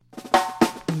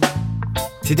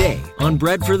Today on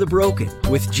Bread for the Broken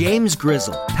with James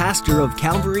Grizzle, pastor of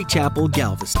Calvary Chapel,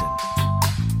 Galveston.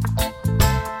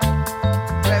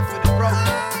 Bread for the broken.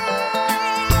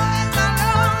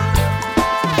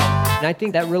 And I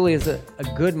think that really is a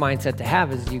good mindset to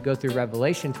have as you go through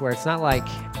Revelation, to where it's not like,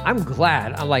 I'm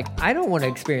glad. I don't want to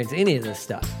experience any of this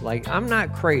stuff. Like, I'm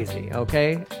not crazy,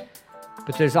 okay?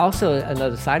 But there's also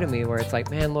another side of me where it's like,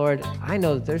 man, Lord, I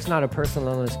know that there's not a person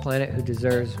on this planet who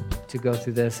deserves to go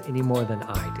through this any more than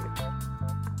I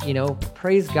do. You know,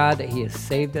 praise God that He has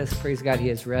saved us. Praise God He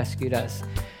has rescued us.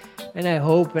 And I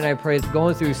hope and I pray that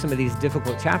going through some of these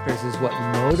difficult chapters is what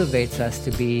motivates us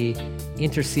to be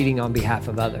interceding on behalf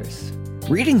of others.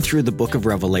 Reading through the book of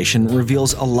Revelation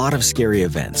reveals a lot of scary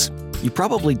events. You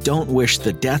probably don't wish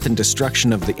the death and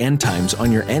destruction of the end times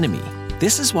on your enemy.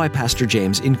 This is why Pastor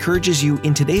James encourages you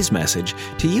in today's message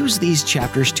to use these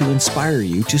chapters to inspire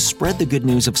you to spread the good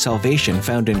news of salvation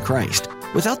found in Christ.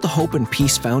 Without the hope and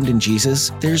peace found in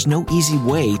Jesus, there's no easy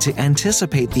way to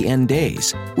anticipate the end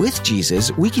days. With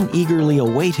Jesus, we can eagerly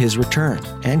await His return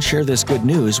and share this good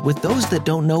news with those that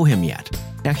don't know Him yet.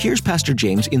 Now here's Pastor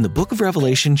James in the book of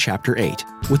Revelation chapter 8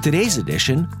 with today's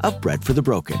edition of Bread for the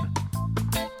Broken.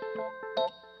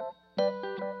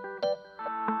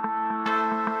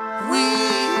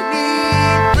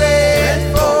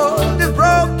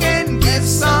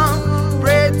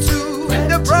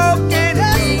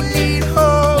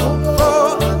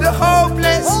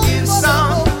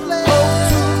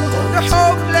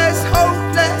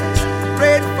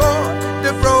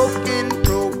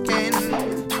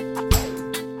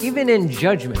 Even in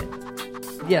judgment,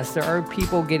 yes, there are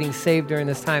people getting saved during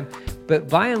this time, but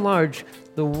by and large,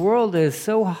 the world is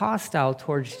so hostile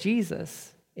towards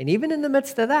Jesus. And even in the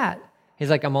midst of that, He's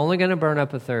like, I'm only going to burn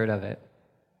up a third of it,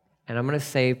 and I'm going to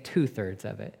save 2/3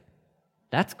 of it.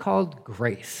 That's called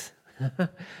grace.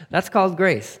 That's called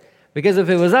grace. Because if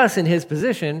it was us in His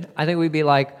position, I think we'd be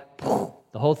like,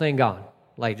 the whole thing gone.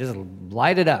 Like, just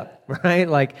light it up, right?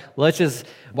 Like,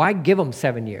 why give them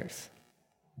 7 years?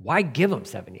 Why give them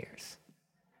 7 years?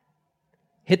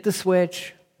 Hit the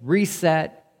switch,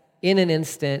 reset in an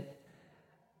instant.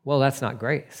 Well, that's not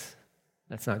grace.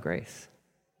 That's not grace.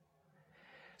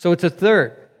 So it's a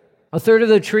third. A third of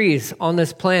the trees on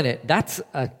this planet, that's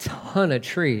a ton of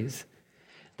trees.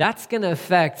 That's going to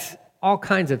affect all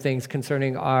kinds of things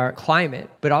concerning our climate,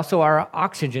 but also our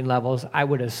oxygen levels, I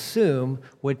would assume,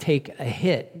 would take a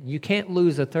hit. You can't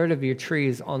lose a third of your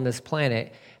trees on this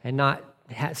planet and not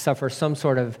suffer some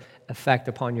sort of effect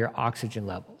upon your oxygen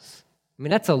levels. I mean,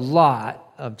 that's a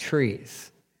lot of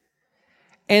trees.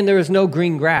 And there is no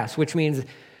green grass, which means,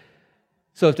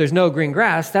 so if there's no green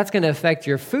grass, that's going to affect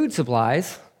your food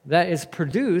supplies that is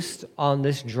produced on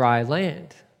this dry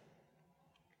land.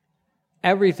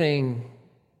 Everything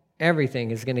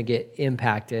is going to get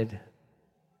impacted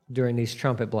during these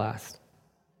trumpet blasts.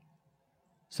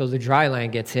 So the dry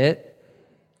land gets hit,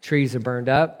 trees are burned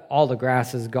up, all the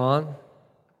grass is gone.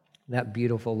 That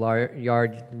beautiful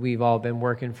yard we've all been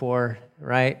working for,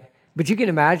 right? But you can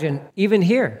imagine, even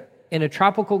here, in a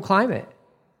tropical climate,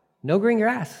 no green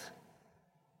grass.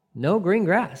 No green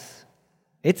grass.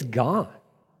 It's gone.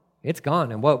 It's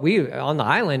gone. And what on the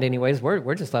island anyways,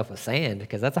 we're just left with sand,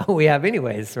 because that's all we have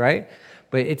anyways, right?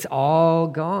 But it's all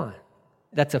gone.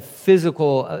 That's a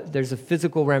physical, there's a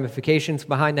physical ramifications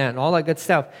behind that and all that good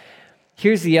stuff.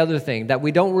 Here's the other thing that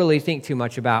we don't really think too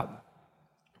much about.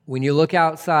 When you look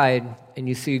outside and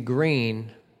you see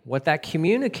green, what that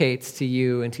communicates to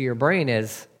you and to your brain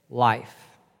is life.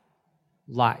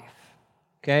 Life.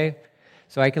 Okay?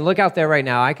 So I can look out there right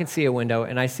now, I can see a window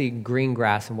and I see green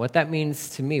grass. And what that means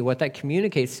to me, what that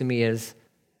communicates to me is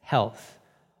health,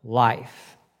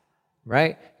 life,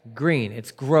 right? Green,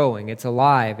 it's growing, it's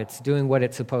alive, it's doing what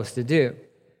it's supposed to do.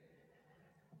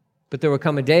 But there will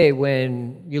come a day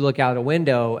when you look out a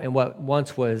window and what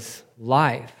once was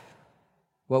life,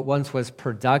 what once was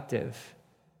productive,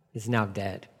 is now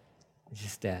dead. It's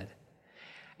just dead.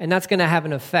 And that's going to have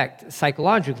an effect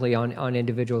psychologically on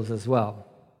individuals as well,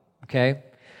 okay?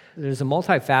 There's a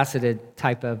multifaceted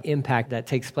type of impact that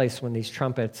takes place when these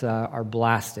trumpets are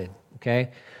blasted,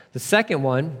 okay? The second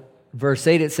one, verse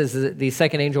 8, it says that the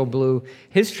second angel blew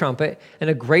his trumpet, and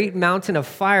a great mountain of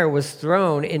fire was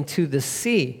thrown into the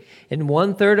sea, and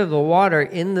 1/3 of the water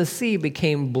in the sea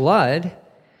became blood.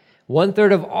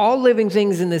 1/3 of all living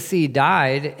things in the sea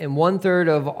died, and 1/3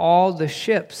 of all the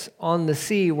ships on the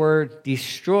sea were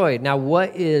destroyed. Now,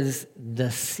 what is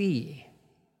the sea?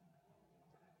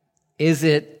 Is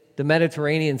it the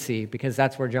Mediterranean Sea? Because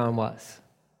that's where John was.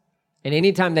 And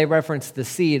anytime they reference the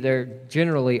sea, they're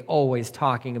generally always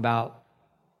talking about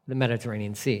the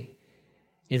Mediterranean Sea.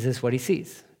 Is this what he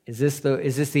sees? Is this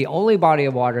the only body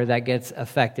of water that gets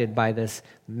affected by this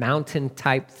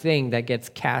mountain-type thing that gets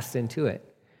cast into it?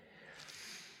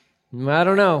 I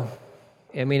don't know.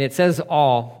 I mean, it says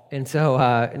all. And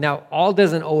so now all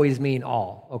doesn't always mean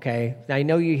all, okay? Now, I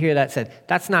know you hear that said.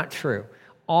 That's not true.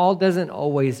 All doesn't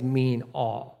always mean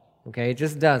all, okay? It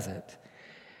just doesn't.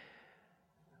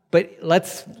 But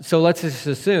let's just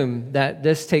assume that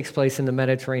this takes place in the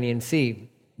Mediterranean Sea.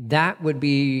 That would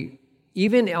be,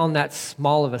 even on that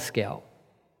small of a scale,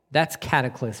 that's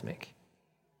cataclysmic.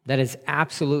 That is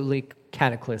absolutely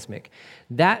cataclysmic.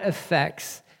 That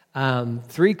affects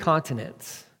 3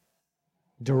 continents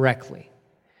directly.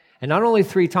 And not only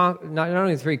three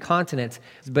continents,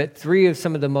 but 3 of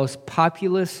some of the most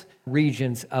populous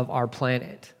regions of our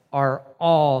planet are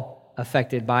all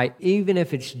affected by, even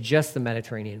if it's just the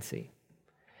Mediterranean Sea.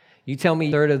 You tell me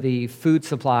a third of the food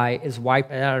supply is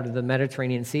wiped out of the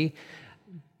Mediterranean Sea,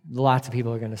 lots of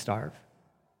people are going to starve.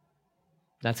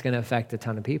 That's going to affect a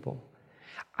ton of people.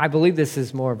 I believe this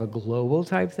is more of a global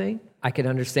type thing. I can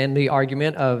understand the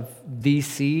argument of the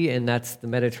sea, and that's the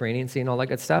Mediterranean Sea and all that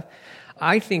good stuff.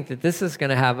 I think that this is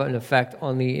going to have an effect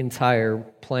on the entire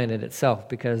planet itself,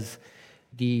 because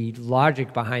the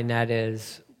logic behind that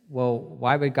is, well,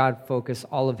 why would God focus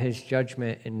all of his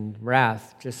judgment and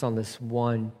wrath just on this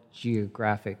one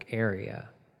geographic area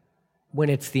when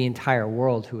it's the entire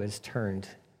world who has turned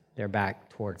their back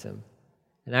towards him?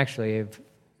 And actually,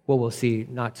 we'll see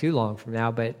not too long from now,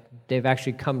 but they've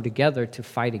actually come together to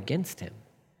fight against him.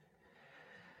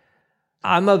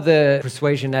 I'm of the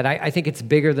persuasion that I think it's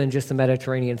bigger than just the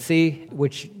Mediterranean Sea,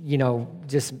 which,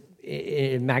 just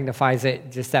it magnifies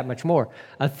it just that much more.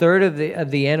 A third of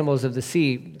the animals of the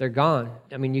sea, they're gone.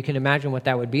 I mean, you can imagine what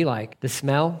that would be like. The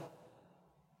smell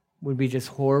would be just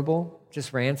horrible,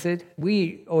 just rancid.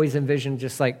 We always envision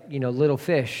just like, little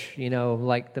fish,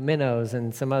 like the minnows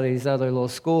and some of these other little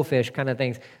school fish kind of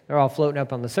things. They're all floating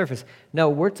up on the surface. No,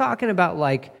 we're talking about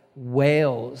like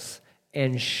whales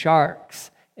and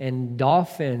sharks and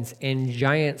dolphins and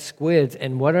giant squids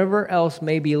and whatever else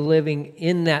may be living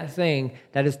in that thing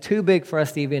that is too big for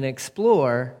us to even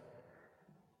explore,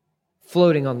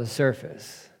 floating on the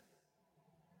surface.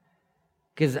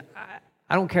 Because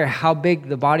I don't care how big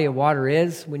the body of water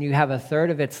is, when you have a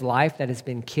third of its life that has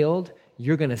been killed,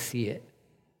 you're going to see it.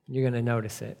 You're going to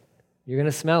notice it. You're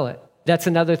going to smell it. That's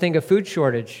another thing of food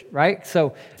shortage, right?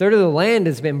 So a third of the land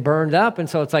has been burned up, and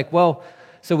so it's like, well,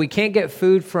 so we can't get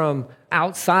food from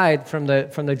outside from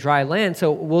the dry land,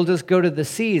 so we'll just go to the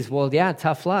seas. Well, yeah,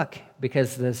 tough luck,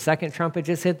 because the second trumpet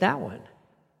just hit that one.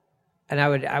 And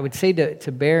I would say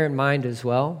to bear in mind as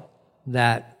well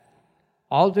that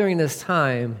all during this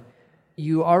time,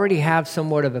 you already have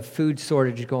somewhat of a food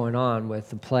shortage going on with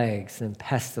the plagues and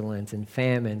pestilence and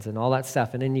famines and all that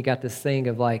stuff. And then you got this thing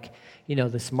of like,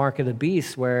 this mark of the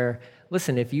beast where,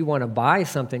 listen, if you want to buy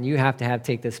something, you have to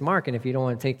take this mark. And if you don't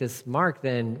want to take this mark,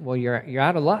 then, well, you're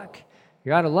out of luck.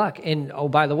 You're out of luck. And, oh,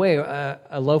 by the way,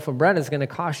 a loaf of bread is going to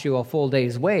cost you a full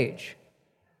day's wage.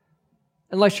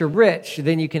 Unless you're rich,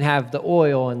 then you can have the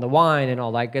oil and the wine and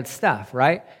all that good stuff,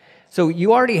 right? So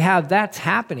you already have that's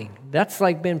happening. That's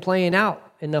like been playing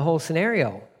out in the whole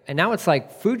scenario. And now it's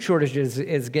like food shortages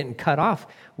is getting cut off.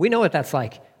 We know what that's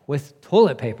like with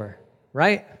toilet paper,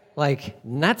 right? Like,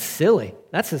 that's silly.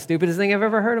 That's the stupidest thing I've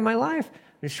ever heard in my life.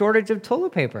 The shortage of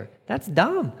toilet paper. That's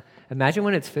dumb. Imagine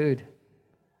when it's food.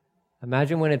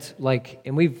 Imagine when it's like,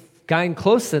 and we've gotten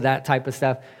close to that type of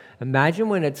stuff. Imagine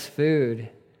when it's food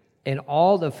and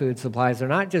all the food supplies, they're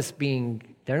not just being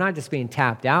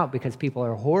tapped out because people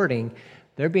are hoarding.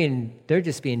 They're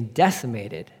just being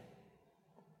decimated.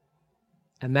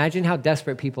 Imagine how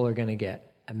desperate people are going to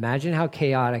get. Imagine how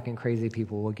chaotic and crazy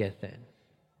people will get then.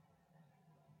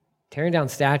 Tearing down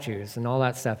statues and all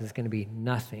that stuff is going to be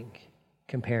nothing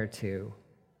compared to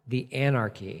the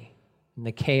anarchy and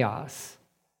the chaos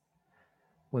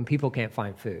when people can't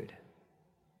find food.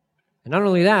 And not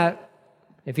only that,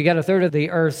 if you got a third of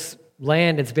the earth's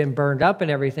land that's been burned up and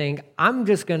everything, I'm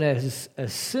just going to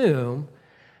assume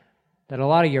that a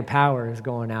lot of your power is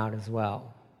going out as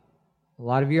well. A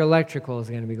lot of your electrical is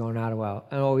going to be going out as well.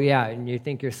 Oh, yeah, and you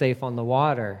think you're safe on the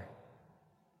water.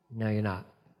 No, you're not.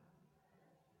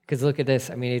 Because look at this.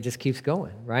 I mean, it just keeps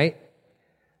going, right?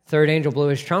 Third angel blew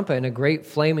his trumpet, and a great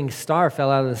flaming star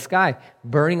fell out of the sky,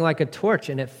 burning like a torch,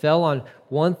 and it fell on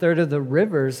 1/3 of the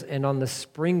rivers and on the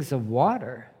springs of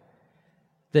water.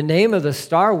 The name of the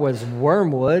star was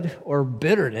wormwood, or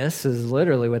bitterness is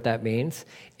literally what that means.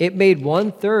 It made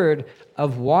 1/3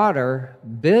 of water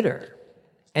bitter.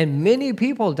 And many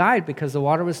people died because the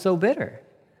water was so bitter.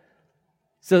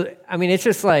 So, I mean, it's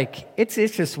just like, it's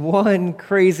just one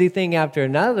crazy thing after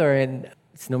another, and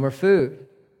it's no more food.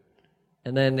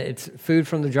 And then it's food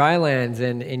from the dry lands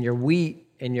and your wheat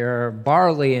and your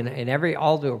barley and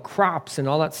all the crops and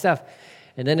all that stuff.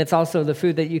 And then it's also the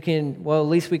food that you can, well, at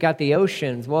least we got the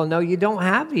oceans. Well, no, you don't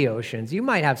have the oceans. You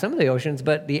might have some of the oceans,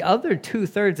 but the other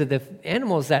 2/3 of the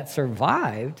animals that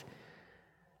survived,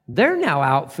 they're now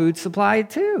out food supply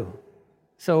too.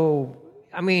 So,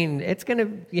 I mean, it's going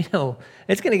to,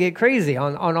 it's going to get crazy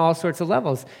on all sorts of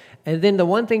levels. And then the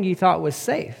one thing you thought was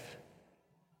safe,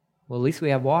 well, at least we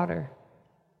have water.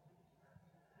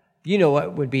 You know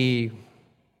what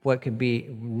could be,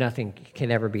 nothing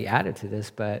can ever be added to this,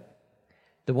 but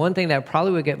the one thing that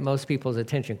probably would get most people's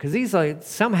attention, because these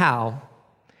somehow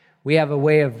we have a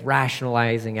way of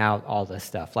rationalizing out all this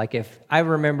stuff. Like if I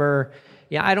remember,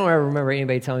 I don't ever remember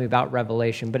anybody telling me about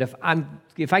Revelation, but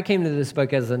if I came to this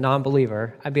book as a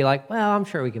non-believer, I'd be like, well, I'm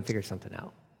sure we can figure something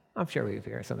out.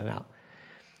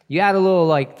 You add a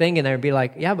little thing in there and be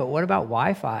like, yeah, but what about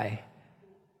Wi-Fi?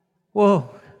 Whoa.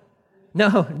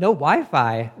 No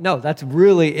Wi-Fi. No, that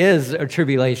really is a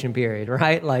tribulation period,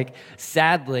 right?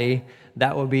 Sadly,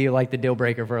 that would be the deal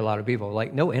breaker for a lot of people.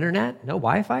 No internet, no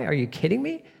Wi-Fi? Are you kidding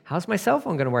me? How's my cell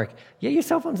phone going to work? Yeah, your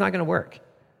cell phone's not going to work.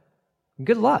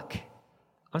 Good luck.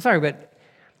 I'm sorry, but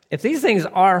if these things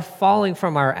are falling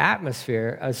from our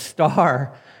atmosphere, a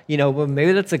star, well,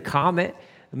 maybe that's a comet,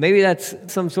 maybe that's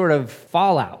some sort of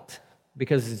fallout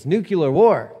because it's nuclear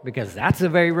war, because that's a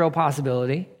very real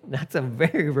possibility.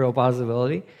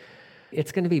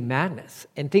 It's going to be madness.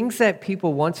 And things that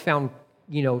people once found,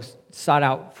 sought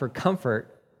out for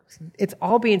comfort, it's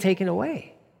all being taken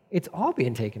away.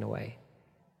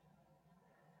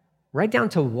 Right down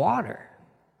to water.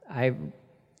 I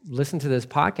listened to this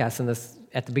podcast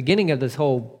at the beginning of this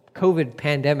whole COVID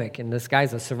pandemic, and this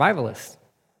guy's a survivalist.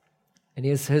 And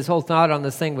his whole thought on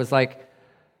this thing was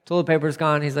toilet paper's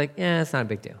gone. He's like, it's not a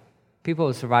big deal. People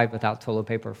have survived without toilet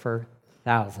paper for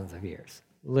thousands of years.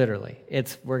 Literally.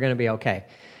 We're going to be okay.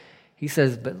 He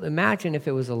says, but imagine if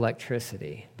it was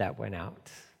electricity that went out.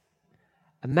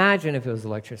 Imagine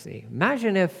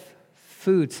if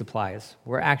food supplies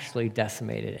were actually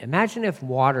decimated. Imagine if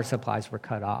water supplies were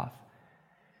cut off.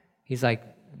 He's like,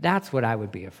 that's what I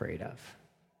would be afraid of.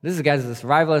 This is a guy's a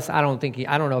survivalist. I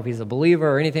don't know if he's a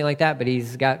believer or anything like that, but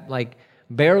he's got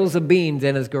barrels of beans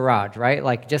in his garage,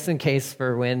 right? Just in case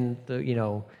for when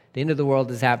the end of the world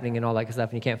is happening and all that kind of stuff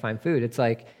and you can't find food. It's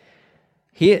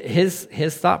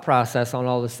his thought process on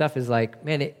all this stuff is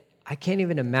man, I can't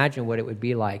even imagine what it would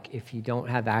be like if you don't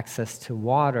have access to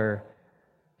water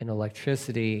and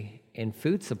electricity and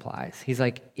food supplies. He's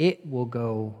like, it will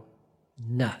go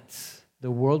nuts.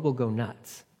 The world will go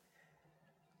nuts.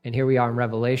 And here we are in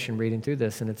Revelation reading through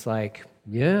this, and it's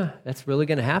yeah, that's really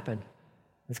going to happen.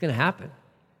 It's going to happen.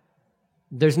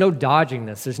 There's no dodging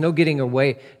this. There's no getting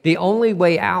away. The only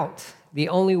way out,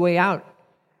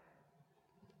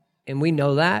 and we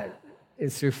know that,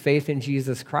 is through faith in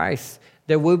Jesus Christ.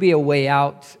 There will be a way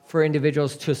out for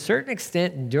individuals to a certain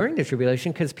extent during the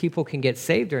tribulation because people can get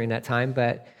saved during that time,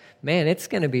 but man, it's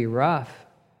going to be rough.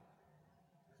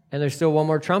 And there's still one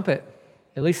more trumpet,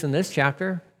 at least in this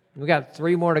chapter. We got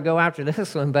 3 more to go after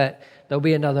this one, but there'll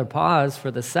be another pause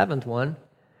for the 7th one.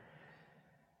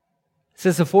 It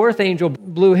says the 4th angel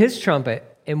blew his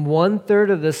trumpet, and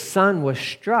 1/3 of the sun was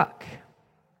struck,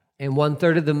 and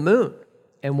 1/3 of the moon,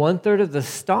 and 1/3 of the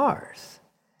stars,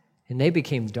 and they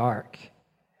became dark.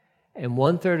 And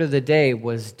 1/3 of the day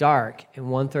was dark, and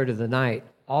 1/3 of the night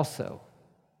also.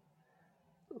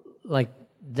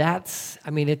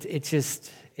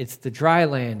 It's the dry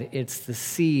land, it's the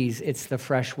seas, it's the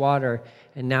fresh water,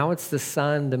 and now it's the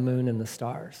sun, the moon, and the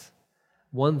stars.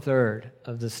 1/3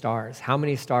 of the stars. How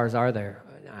many stars are there?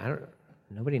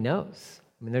 Nobody knows.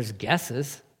 There's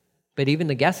guesses, but even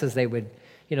the guesses, they would,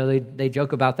 they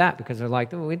joke about that because they're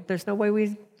like, there's no way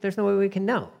we can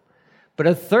know. But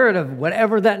 1/3 of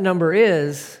whatever that number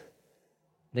is,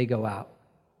 they go out.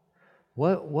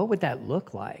 What would that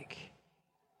look like?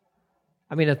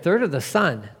 1/3 of the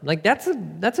sun,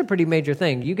 that's a pretty major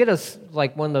thing. You get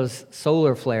one of those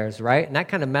solar flares, right? And that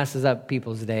kind of messes up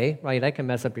people's day, right? That can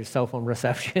mess up your cell phone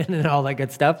reception and all that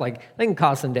good stuff. They can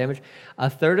cause some damage.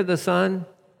 1/3 of the sun,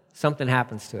 something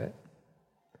happens to it.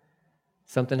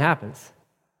 Something happens.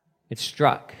 It's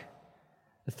struck.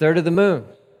 1/3 of the moon,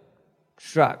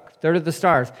 struck. 1/3 of the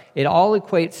stars. It all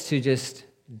equates to just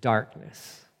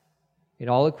darkness.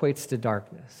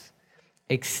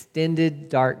 Extended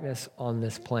darkness on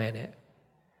this planet.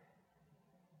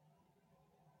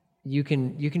 You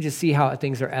can just see how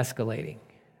things are escalating.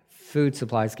 Food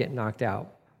supplies get knocked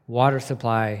out. Water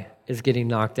supply is getting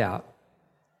knocked out.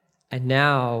 And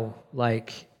now,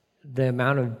 the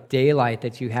amount of daylight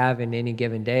that you have in any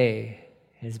given day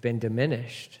has been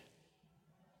diminished.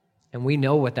 And we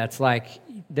know what that's like.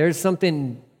 There's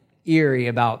something eerie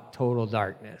about total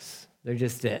darkness. There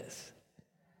just is.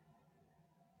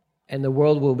 And the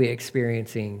world will be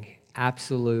experiencing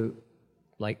absolute,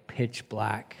 like, pitch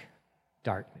black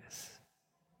darkness.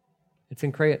 It's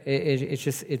incredible.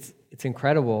 It's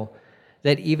incredible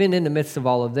that even in the midst of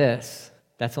all of this,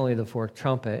 that's only the fourth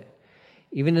trumpet,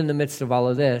 even in the midst of all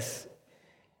of this,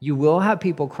 you will have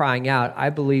people crying out. I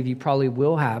believe you probably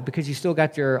will have, because you still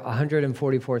got your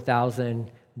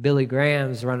 144,000 Billy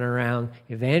Grahams running around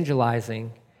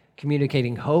evangelizing,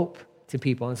 communicating hope to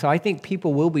people. And so I think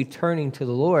people will be turning to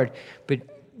the Lord,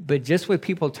 but just with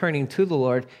people turning to the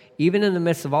Lord, even in the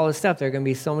midst of all this stuff, there are going to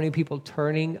be so many people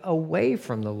turning away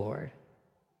from the Lord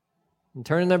and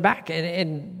turning their back.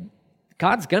 And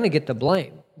God's going to get the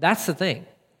blame. That's the thing.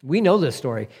 We know this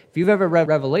story. If you've ever read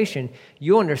Revelation,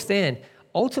 you understand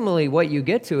ultimately what you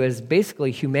get to is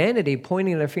basically humanity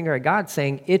pointing their finger at God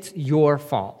saying, it's your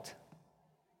fault.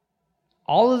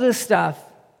 All of this stuff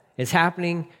is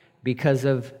happening because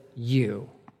of you,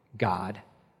 God.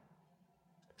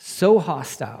 So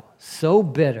hostile, so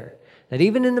bitter, that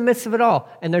even in the midst of it all,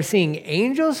 and they're seeing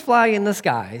angels fly in the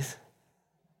skies.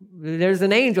 There's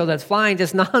an angel that's flying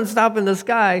just nonstop in the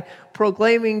sky,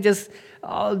 proclaiming just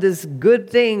all these good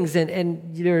things,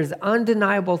 and there's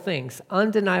undeniable things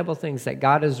that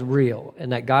God is real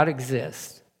and that God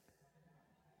exists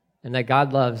and that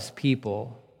God loves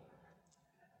people.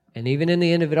 And even in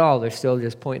the end of it all, they're still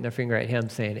just pointing their finger at him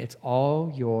saying, it's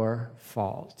all your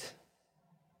fault.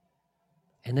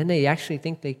 And then they actually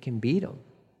think they can beat him.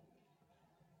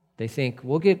 They think,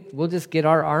 we'll just get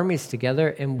our armies together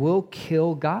and we'll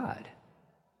kill God.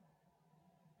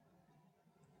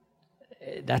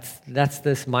 That's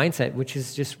this mindset, which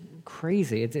is just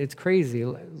crazy. It's crazy.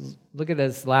 Look at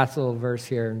this last little verse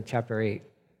here in chapter 8. It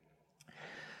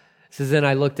says, then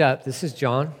I looked up. This is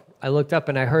John. I looked up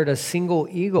and I heard a single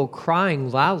eagle crying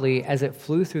loudly as it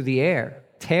flew through the air.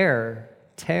 Terror,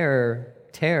 terror,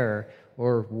 terror,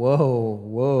 or woe,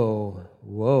 woe,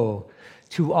 woe,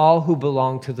 to all who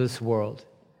belong to this world,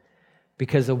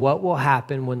 because of what will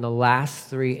happen when the last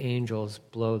three angels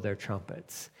blow their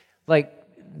trumpets. Like,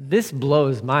 this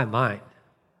blows my mind.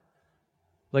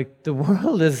 Like, the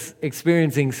world is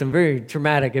experiencing some very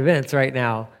traumatic events right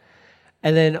now.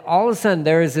 And then all of a sudden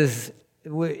there is this,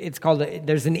 it's called,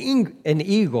 there's an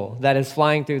eagle that is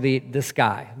flying through the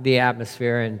sky, the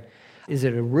atmosphere. And is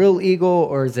it a real eagle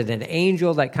or is it an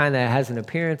angel that kind of has an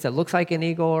appearance that looks like an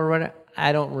eagle or whatever?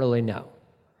 I don't really know.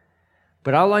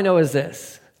 But all I know is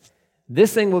this.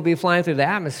 This thing will be flying through the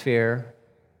atmosphere,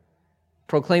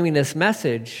 proclaiming this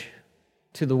message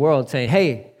to the world, saying,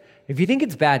 hey, if you think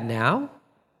it's bad now,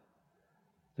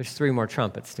 there's 3 more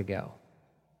trumpets to go.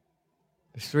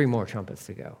 There's 3 more trumpets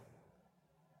to go.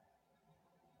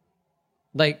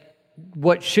 Like,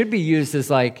 what should be used is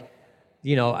like,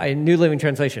 a New Living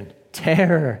Translation,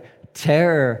 terror,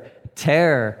 terror,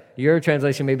 terror. Your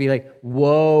translation may be like,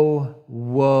 woe,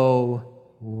 woe,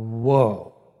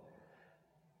 woe.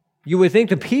 You would think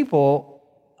the people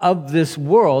of this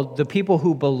world, the people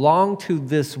who belong to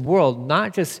this world,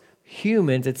 not just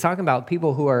humans, it's talking about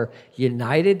people who are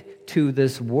united to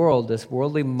this world, this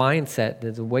worldly mindset,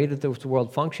 the way that this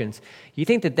world functions. You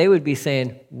think that they would be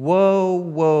saying, whoa,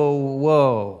 whoa,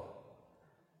 whoa.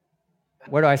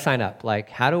 Where do I sign up? Like,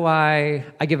 how do I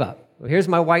give up. Well, here's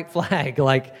my white flag.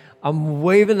 Like, I'm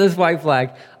waving this white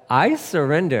flag. I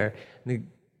surrender.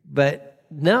 But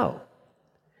no.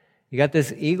 You got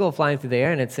this eagle flying through the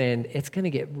air, and it's saying, it's going to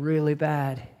get really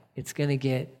bad. It's going to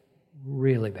get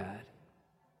really bad.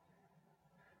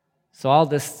 So all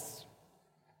this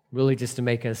really just to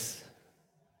make us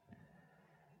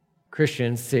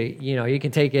Christians to, you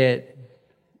can take it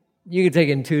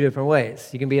in 2 different ways.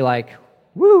 You can be like,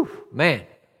 woo, man,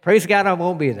 praise God I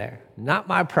won't be there. Not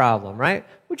my problem, right?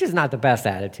 Which is not the best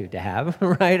attitude to have,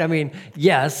 right? I mean,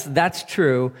 yes, that's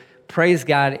true. Praise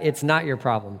God, it's not your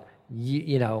problem.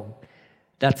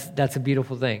 That's a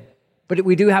beautiful thing. But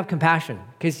we do have compassion,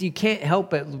 because you can't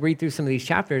help but read through some of these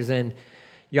chapters and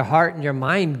your heart and your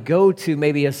mind go to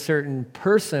maybe a certain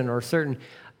person or certain,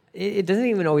 it doesn't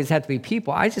even always have to be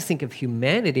people. I just think of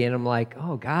humanity and I'm like,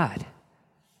 oh God,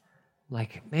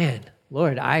 like, man,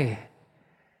 Lord,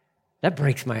 that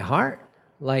breaks my heart.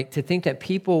 Like, to think that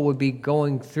people would be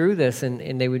going through this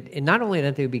and they would, and not only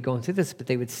that they would be going through this, but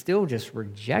they would still just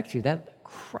reject you. That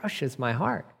crushes my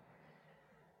heart.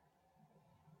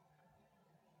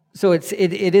 So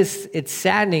it's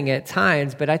saddening at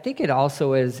times, but I think it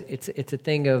also is, it's a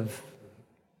thing of,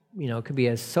 it could be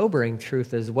a sobering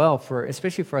truth as well,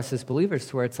 especially for us as believers,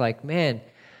 to where it's like, man,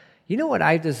 you know what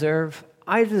I deserve?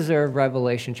 I deserve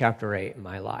Revelation chapter 8 in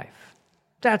my life.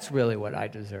 That's really what I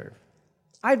deserve.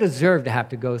 I deserve to have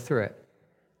to go through it.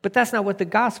 But that's not what the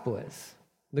gospel is.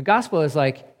 The gospel is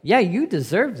like, yeah, you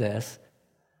deserve this,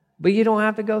 but you don't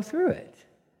have to go through it.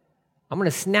 I'm going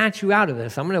to snatch you out of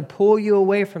this. I'm going to pull you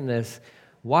away from this.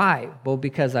 Why? Well,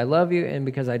 because I love you and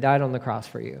because I died on the cross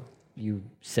for you. You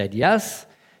said yes.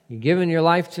 You've given your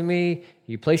life to me.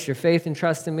 You placed your faith and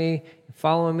trust in me. You're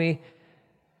following me.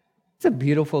 It's a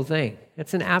beautiful thing.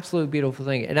 It's an absolute beautiful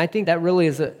thing. And I think that really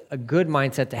is a good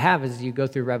mindset to have as you go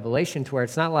through Revelation, to where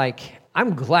it's not like,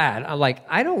 I'm glad. I'm like,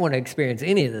 I don't want to experience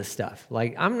any of this stuff.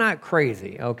 Like, I'm not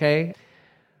crazy, okay?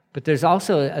 But there's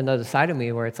also another side of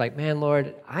me where it's like, man,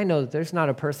 Lord, I know that there's not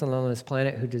a person on this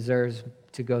planet who deserves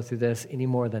to go through this any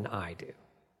more than I do.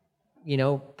 You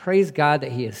know, praise God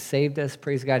that he has saved us.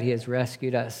 Praise God he has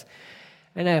rescued us.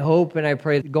 And I hope and I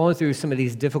pray that going through some of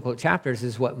these difficult chapters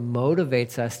is what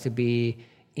motivates us to be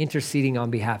interceding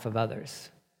on behalf of others.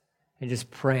 And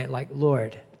just praying like,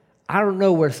 Lord, I don't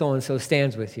know where so-and-so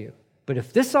stands with you, but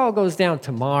if this all goes down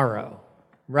tomorrow,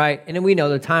 right? And then we know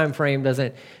the time frame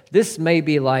doesn't, this may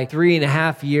be like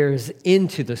 3.5 years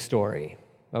into the story,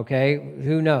 okay?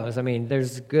 Who knows? I mean,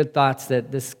 there's good thoughts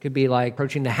that this could be like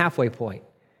approaching the halfway point.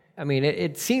 I mean,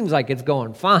 it seems like it's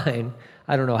going fine.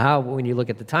 I don't know how when you look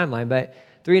at the timeline, but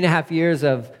 3.5 years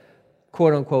of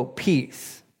quote unquote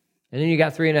peace. And then you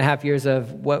got 3.5 years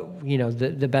of what, you know,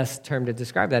 the best term to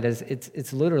describe that is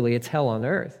it's literally, it's hell on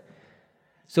earth.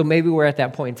 So maybe we're at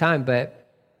that point in time, but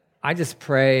I just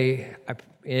pray,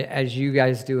 as you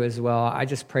guys do as well, I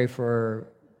just pray for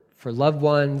loved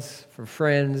ones, for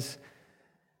friends,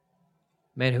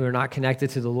 men who are not connected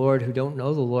to the Lord, who don't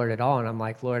know the Lord at all. And I'm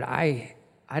like, Lord, I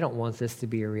don't want this to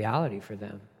be a reality for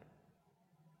them.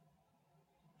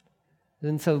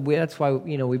 And so that's why,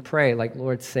 you know, we pray, like,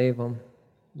 Lord, save them.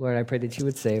 Lord, I pray that you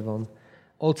would save them.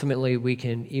 Ultimately, we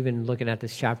can, even looking at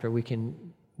this chapter, we can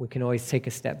always take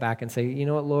a step back and say, you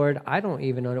know what, Lord, I don't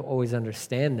even always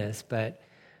understand this, but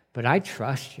I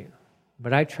trust you.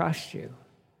 But I trust you.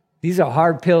 These are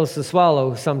hard pills to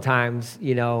swallow sometimes,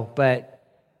 you know, but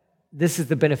this is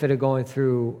the benefit of going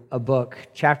through a book,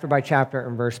 chapter by chapter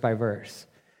and verse by verse,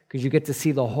 because you get to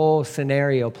see the whole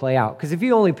scenario play out. Because if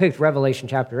you only picked Revelation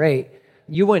chapter 8,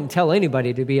 you wouldn't tell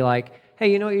anybody to be like,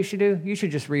 hey, you know what you should do? You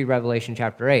should just read Revelation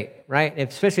chapter 8, right?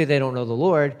 Especially if they don't know the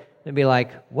Lord, they'd be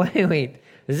like, wait,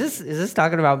 is this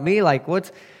talking about me? Like, no,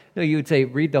 you would say,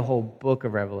 read the whole book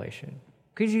of Revelation.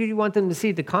 Because you want them to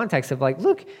see the context of like,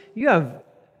 look, you have,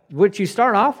 what you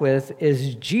start off with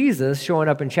is Jesus showing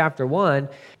up in chapter 1.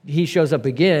 He shows up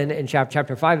again in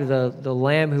chapter 5, the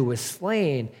Lamb who was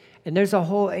slain. And there's a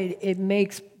whole, it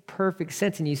makes perfect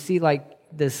sense. And you see like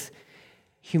this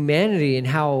humanity and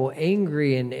how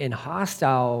angry and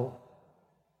hostile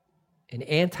and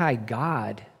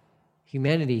anti-God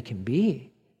humanity can be.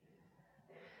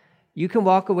 You can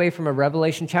walk away from a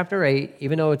Revelation chapter 8,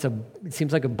 even though it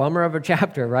seems like a bummer of a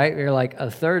chapter, right? You're like a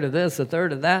third of this, a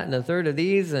third of that, and a third of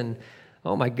these, and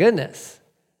oh my goodness.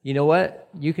 You know what?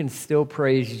 You can still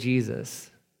praise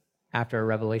Jesus after a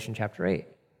Revelation chapter 8.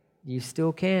 You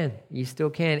still can,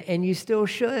 and you still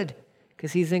should,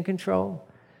 because he's in control.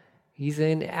 He's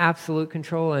in absolute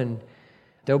control, and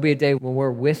there'll be a day when we're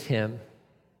with him,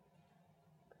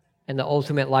 and the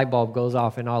ultimate light bulb goes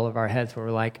off in all of our heads where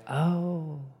we're like,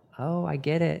 oh, I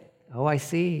get it. Oh, I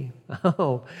see.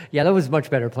 Oh, yeah, that was a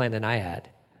much better plan than I had.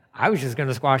 I was just going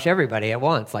to squash everybody at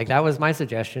once. Like, that was my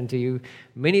suggestion to you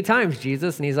many times,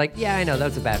 Jesus. And he's like, yeah, I know,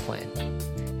 that's a bad plan.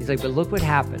 He's like, but look what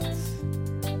happens.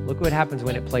 Look what happens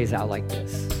when it plays out like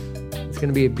this. It's going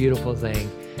to be a beautiful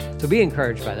thing. So be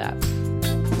encouraged by that. The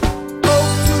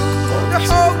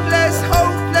hopeless,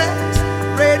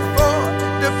 bread for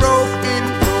the broken.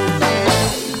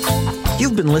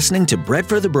 You've been listening to Bread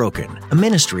for the Broken, a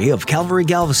ministry of Calvary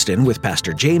Galveston with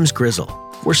Pastor James Grizzle.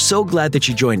 We're so glad that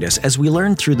you joined us as we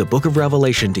learn through the book of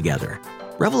Revelation together.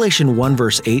 Revelation 1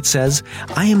 verse 8 says,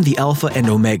 I am the Alpha and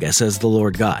Omega, says the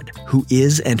Lord God, who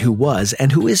is and who was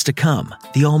and who is to come,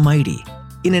 the Almighty.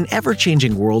 In an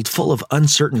ever-changing world full of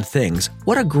uncertain things,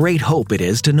 what a great hope it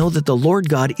is to know that the Lord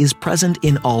God is present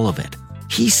in all of it.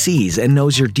 He sees and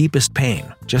knows your deepest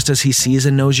pain, just as he sees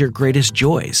and knows your greatest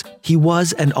joys. He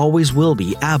was and always will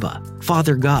be Abba,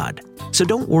 Father God. So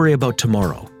don't worry about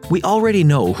tomorrow. We already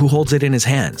know who holds it in his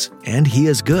hands, and he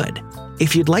is good.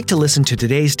 If you'd like to listen to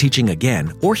today's teaching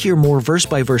again or hear more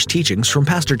verse-by-verse teachings from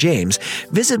Pastor James,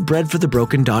 visit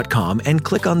breadforthebroken.com and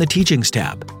click on the Teachings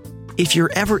tab. If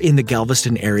you're ever in the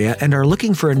Galveston area and are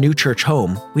looking for a new church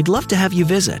home, we'd love to have you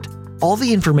visit. All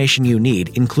the information you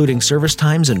need, including service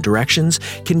times and directions,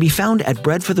 can be found at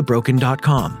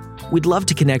breadforthebroken.com. We'd love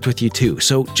to connect with you too,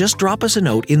 so just drop us a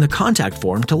note in the contact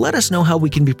form to let us know how we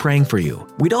can be praying for you.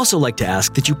 We'd also like to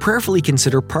ask that you prayerfully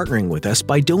consider partnering with us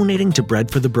by donating to Bread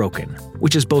for the Broken,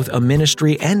 which is both a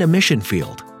ministry and a mission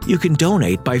field. You can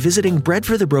donate by visiting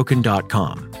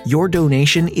breadforthebroken.com. Your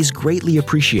donation is greatly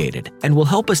appreciated and will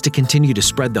help us to continue to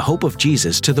spread the hope of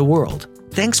Jesus to the world.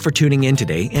 Thanks for tuning in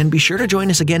today, and be sure to join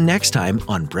us again next time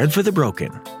on Bread for the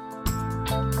Broken.